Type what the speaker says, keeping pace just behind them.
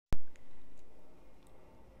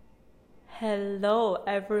Hello,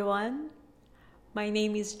 everyone. My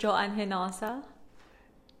name is Joanne Henosa.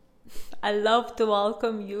 I love to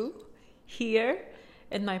welcome you here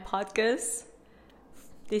in my podcast.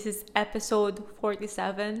 This is episode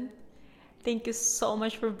 47. Thank you so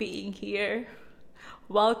much for being here.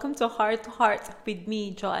 Welcome to Heart with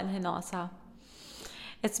me, Joanne Henosa.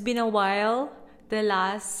 It's been a while. The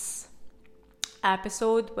last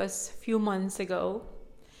episode was a few months ago.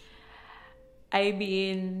 I've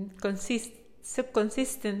been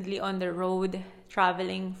consistently on the road,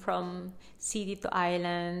 traveling from city to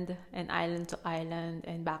island and island to island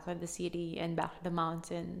and back to the city and back to the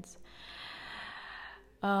mountains.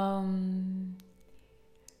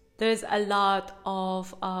 There's a lot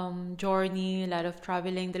of journey, a lot of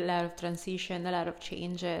traveling, a lot of transition, a lot of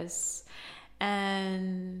changes,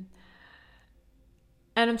 and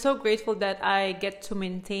I'm so grateful that I get to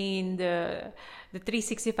maintain the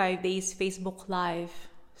 365 days Facebook Live.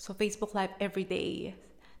 So Facebook Live every day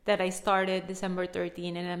that I started December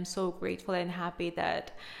 13, and I'm so grateful and happy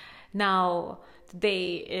that now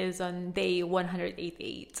today is on day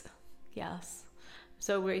 188. Yes. I'm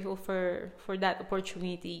so grateful for that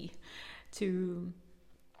opportunity to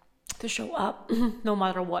show up no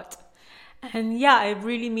matter what. And yeah, I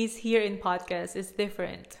really miss here in podcast. It's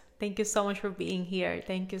different. Thank you so much for being here.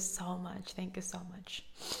 Thank you so much. Thank you so much.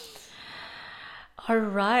 All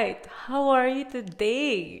right. How are you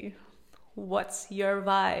today? What's your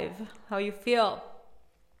vibe? How you feel?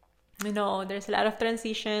 There's a lot of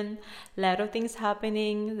transition, a lot of things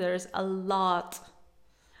happening. There's a lot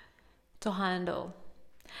to handle.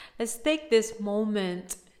 Let's take this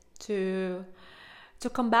moment to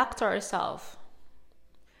come back to ourselves.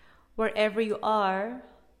 Wherever you are,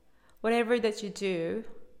 whatever that you do,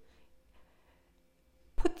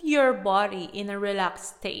 put your body in a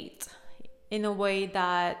relaxed state, in a way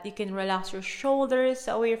that you can relax your shoulders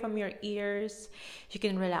away from your ears. You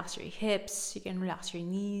can relax your hips. You can relax your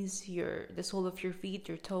knees, the sole of your feet,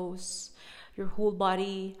 your toes, your whole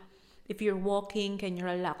body. If you're walking, can you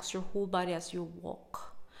relax your whole body as you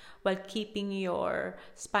walk while keeping your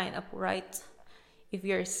spine upright? If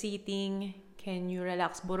you're sitting, can you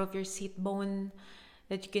relax both of your seat bone,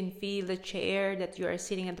 that you can feel the chair that you are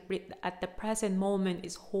sitting at the present moment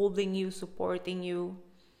is holding you, supporting you.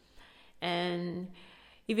 And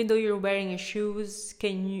even though you're wearing your shoes,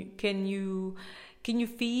 can you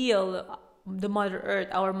feel the Mother Earth,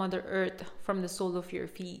 our Mother Earth, from the sole of your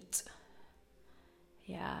feet?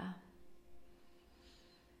 Yeah,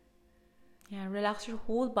 relax your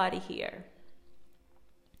whole body here.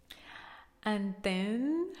 And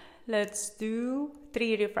then let's do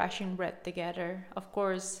 3 refreshing breaths together. Of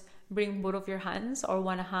course, bring both of your hands or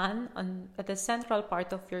one hand at the central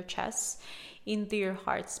part of your chest into your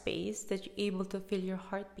heart space, that you're able to feel your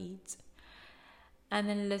heartbeat. And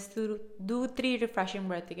then let's do 3 refreshing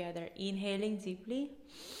breaths together. Inhaling deeply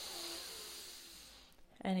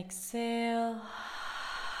and exhale.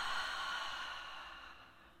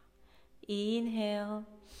 Inhale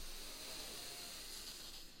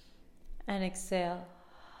and exhale.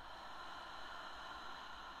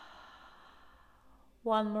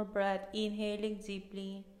 One more breath, inhaling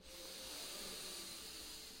deeply.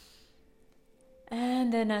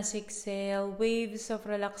 And then as you exhale, waves of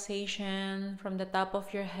relaxation from the top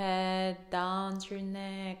of your head, down to your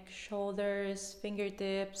neck, shoulders,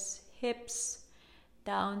 fingertips, hips,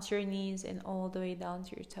 down to your knees, and all the way down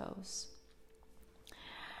to your toes.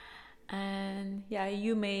 And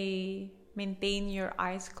you may maintain your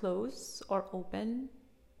eyes closed or open.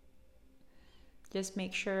 Just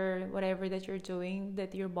make sure whatever that you're doing,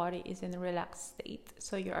 that your body is in a relaxed state,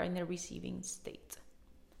 so you are in a receiving state.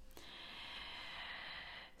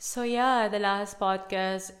 So the last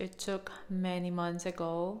podcast, it took many months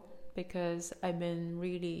ago because I've been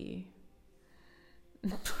really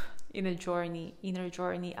in a journey, inner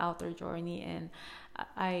journey, outer journey, and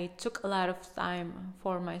I took a lot of time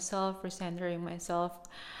for myself, recentering myself,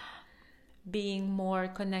 being more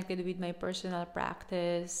connected with my personal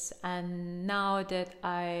practice. And now that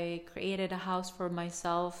I created a house for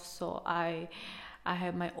myself, so I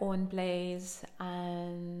have my own place,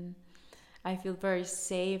 and I feel very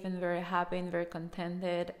safe and very happy and very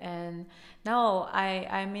contented. And now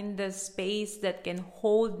I'm in the space that can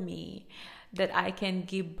hold me, that I can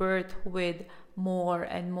give birth with more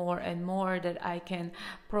and more and more, that I can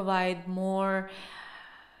provide more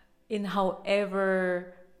in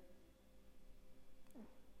however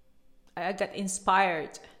I got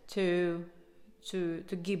inspired to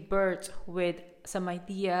give birth with some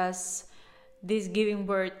ideas. This giving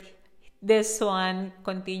birth this one,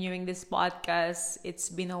 continuing this podcast, it's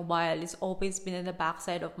been a while. It's always been in the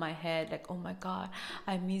backside of my head, like, oh my god,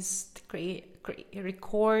 I missed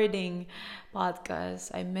recording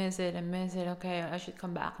podcasts. I miss it. Okay, I should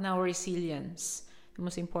come back now. Resilience. The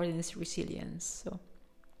most important is resilience.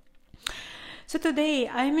 So today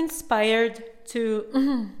I'm inspired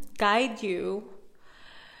to guide you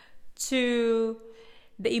to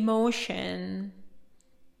the emotion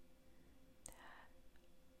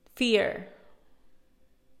fear.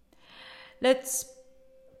 Let's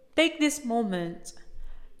take this moment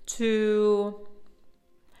to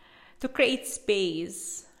create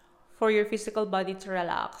space for your physical body to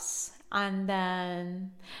relax, and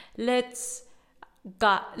then let's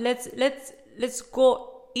go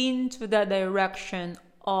into the direction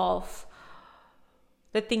of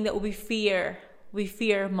the thing that we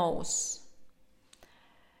fear most.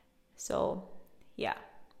 So yeah.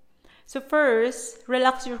 So first,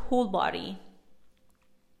 relax your whole body.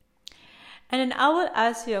 And then I will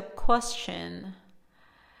ask you a question.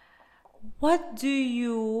 What do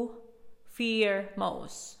you fear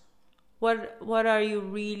most? What are you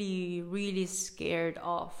really, really scared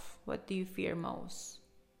of? What do you fear most?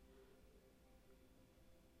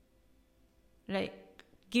 Like,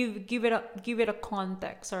 give it a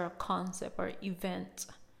context or a concept or event.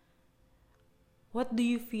 What do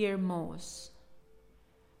you fear most?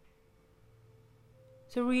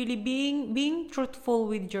 So really being truthful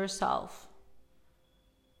with yourself.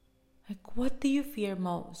 Like, what do you fear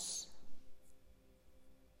most?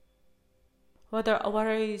 What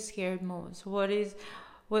are you scared most? What is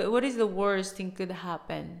the worst thing could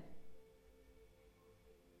happen?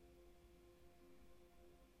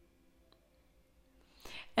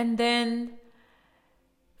 And then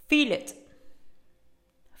feel it.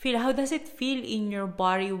 Feel, how does it feel in your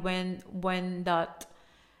body when that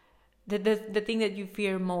the thing that you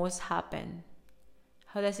fear most happen?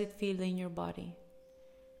 How does it feel in your body?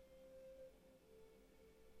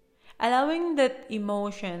 Allowing that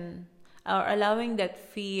emotion or allowing that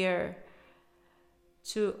fear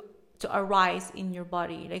to arise in your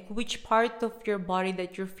body. Like, which part of your body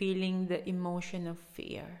that you're feeling the emotion of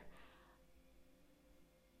fear?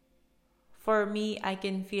 For me, I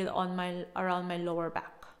can feel around my lower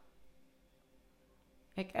back.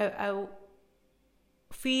 Like, I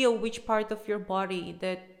feel which part of your body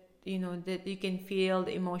that that you can feel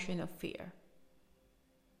the emotion of fear.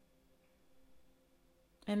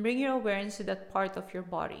 And bring your awareness to that part of your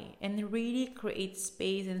body and really create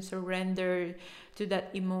space and surrender to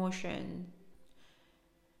that emotion.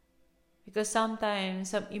 Because sometimes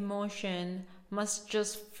some emotion must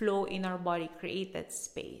just flow in our body, create that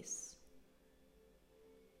space.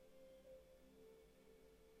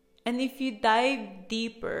 And if you dive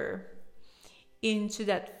deeper into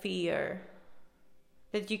that fear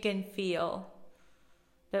that you can feel,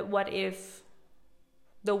 that what if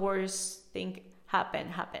the worst thing happen,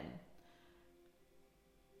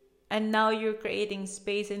 and now you're creating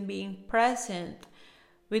space and being present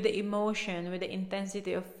with the emotion, with the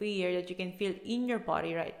intensity of fear that you can feel in your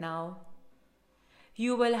body right now,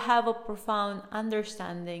 you will have a profound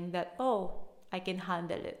understanding that, oh, I can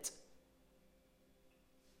handle it.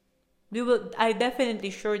 I'm definitely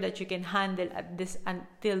sure that you can handle at this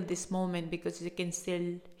until this moment, because you can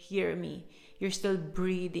still hear me. You're still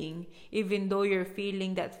breathing, even though you're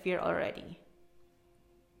feeling that fear already.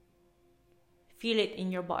 Feel it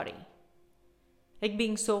in your body. Like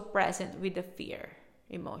being so present with the fear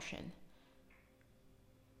emotion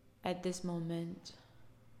at this moment.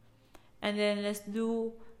 And then let's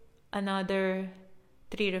do another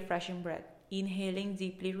 3 refreshing breaths. Inhaling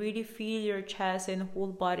deeply, really feel your chest and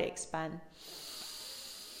whole body expand.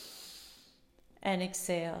 And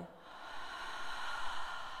exhale.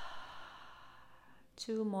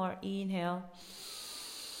 2 more, inhale.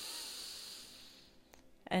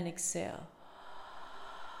 And exhale.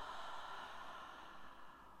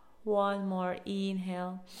 1 more,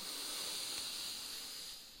 inhale.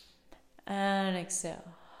 And exhale.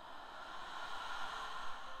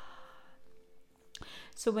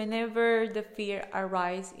 So whenever the fear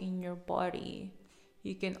arises in your body,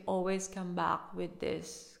 you can always come back with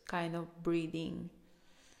this kind of breathing.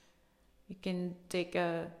 You can take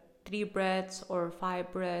 3 breaths or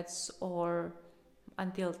 5 breaths or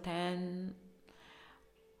until 10.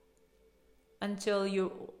 Until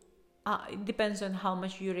it depends on how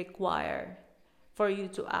much you require for you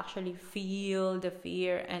to actually feel the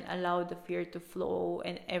fear and allow the fear to flow.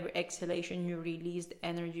 And every exhalation, you release the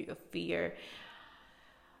energy of fear.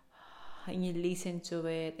 And you listen to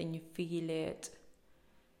it and you feel it.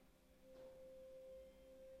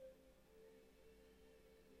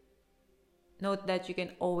 note that you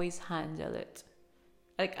can always handle it,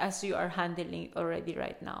 like as you are handling it already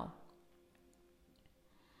right now.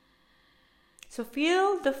 So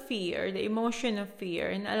feel the fear, the emotion of fear,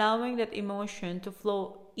 and allowing that emotion to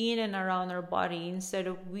flow in and around our body instead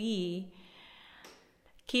of we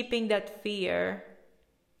keeping that fear,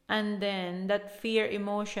 and then that fear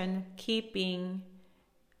emotion keeping,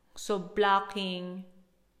 so blocking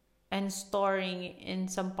and storing in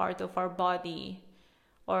some part of our body,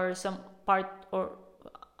 or some part or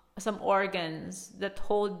some organs that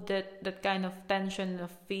hold that kind of tension of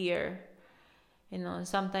fear.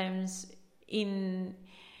 Sometimes in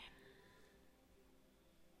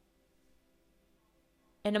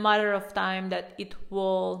a matter of time that it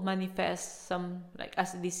will manifest some like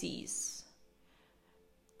as disease.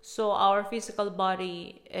 So our physical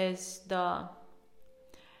body is the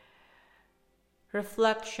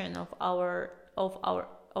reflection of our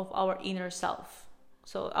inner self.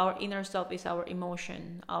 So our inner self is our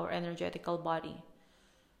emotion, our energetical body.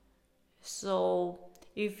 So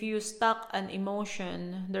if you stuck an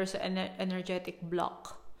emotion, there's an energetic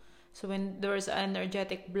block. So when there's an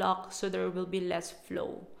energetic block, so there will be less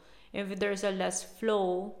flow. If there's a less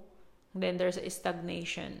flow, then there's a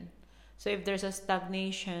stagnation. So if there's a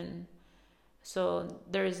stagnation, so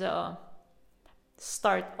there's a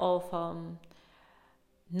start of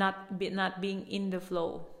not being in the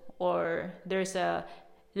flow, or there's a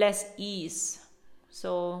less ease.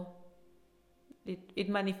 So it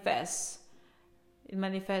manifests. It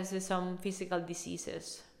manifests as some physical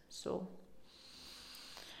diseases. So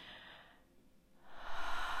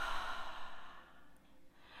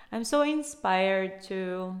I'm so inspired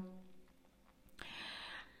to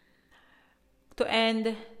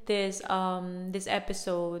end this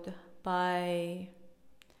episode by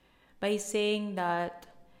saying that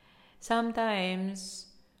sometimes,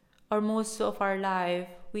 or most of our life,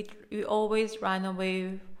 we always run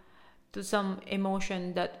away to some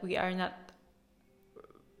emotion that we are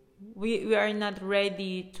not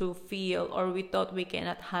ready to feel, or we thought we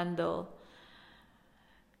cannot handle.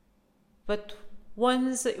 But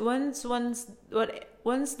once that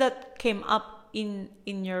came up in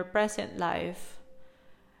your present life,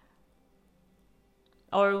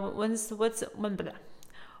 or once that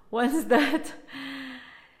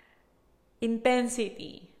the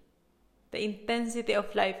intensity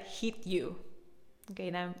of life hit you.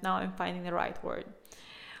 Okay, now I'm finding the right word.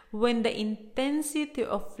 When the intensity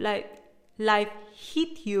of life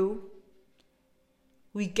hit you,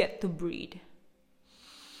 we get to breathe.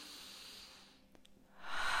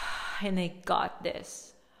 And I got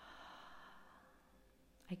this.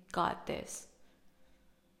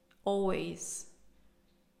 Always.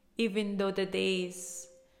 Even though the days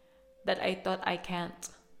that I thought I can't,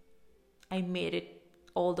 I made it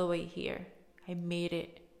all the way here. I made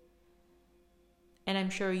it. And I'm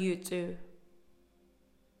sure you too.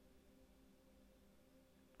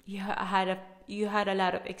 You had a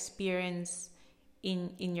lot of experience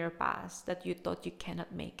in your past that you thought you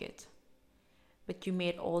cannot make it. But you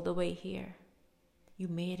made it all the way here. You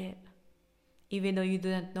made it. Even though you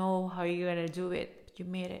didn't know how you're going to do it, but you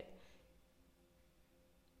made it.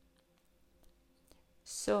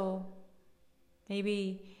 So,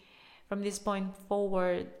 maybe from this point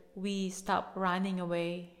forward, we stop running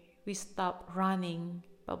away. We stop running,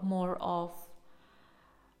 but more of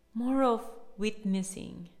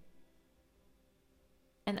witnessing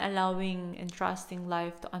and allowing and trusting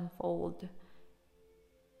life to unfold.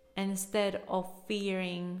 Instead of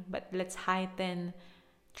fearing, but let's heighten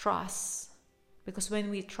trust. Because when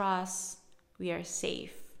we trust, we are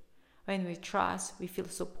safe. When we trust, we feel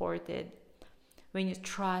supported. When you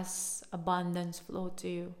trust, abundance flow to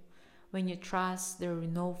you. When you trust, there will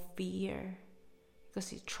no fear.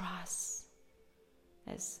 Because you trust.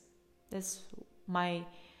 That's my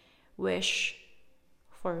wish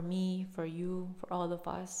for me, for you, for all of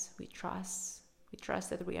us. We trust. We trust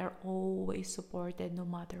that we are always supported no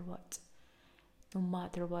matter what. No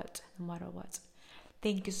matter what.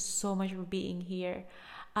 Thank you so much for being here.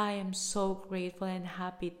 I am so grateful and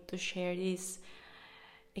happy to share this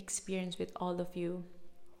experience with all of you.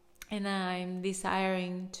 And I'm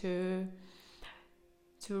desiring to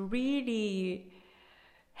really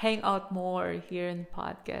hang out more here in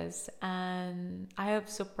podcast. And I have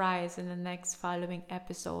surprise in the next following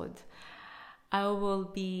episode. I will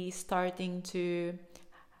be starting to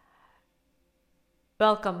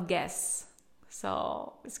welcome guests.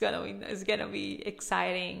 So it's gonna be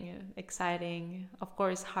exciting. Of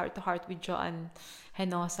course, heart to heart with Joanne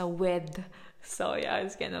Henosa with. So yeah,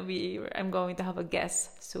 I'm going to have a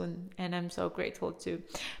guest soon, and I'm so grateful to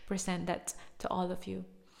present that to all of you.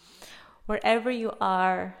 Wherever you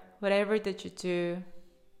are, whatever that you do,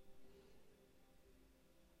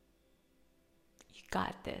 you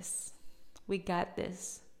got this. We got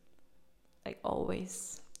this. Like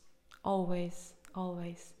always, always,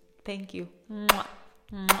 always. Thank you. Mwah,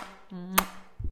 mwah, mwah.